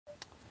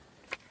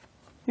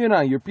Here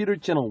now, your Peter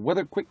Channel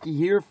Weather Quickie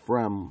here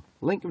from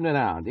Lincoln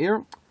Renown.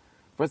 Here,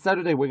 for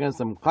Saturday, we're getting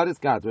some cloudy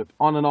skies with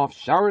on and off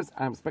showers.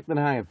 I'm expecting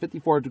a high of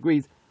 54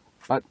 degrees,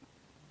 but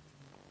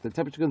the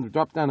temperature is going to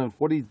drop down to the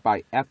 40s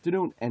by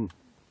afternoon, and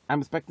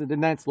I'm expecting the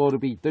night's low to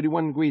be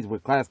 31 degrees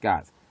with cloudy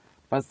skies.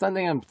 For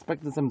Sunday, I'm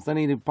expecting some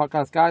sunny to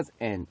partcloud skies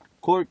and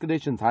cooler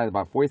conditions, high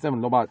about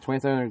 47, low about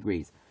 27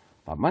 degrees.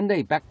 For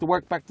Monday, back to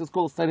work, back to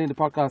school, sunny to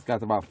partcloud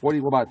skies about 40,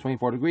 low about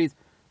 24 degrees.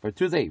 For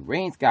Tuesday,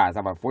 rain skies, high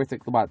about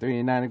 46, low about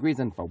 39 degrees.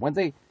 And for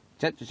Wednesday,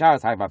 check the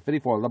showers, high about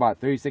 54, low about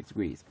 36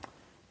 degrees.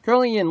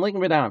 Currently in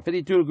Lincoln Renown,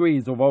 52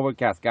 degrees with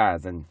overcast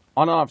skies and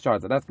on and off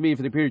showers. So that's going to be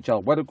for the Peter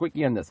Channel Weather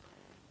Quickie on this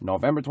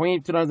November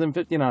 28,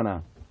 2015 on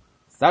a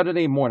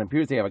Saturday morning.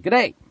 Peter, say have a good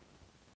day.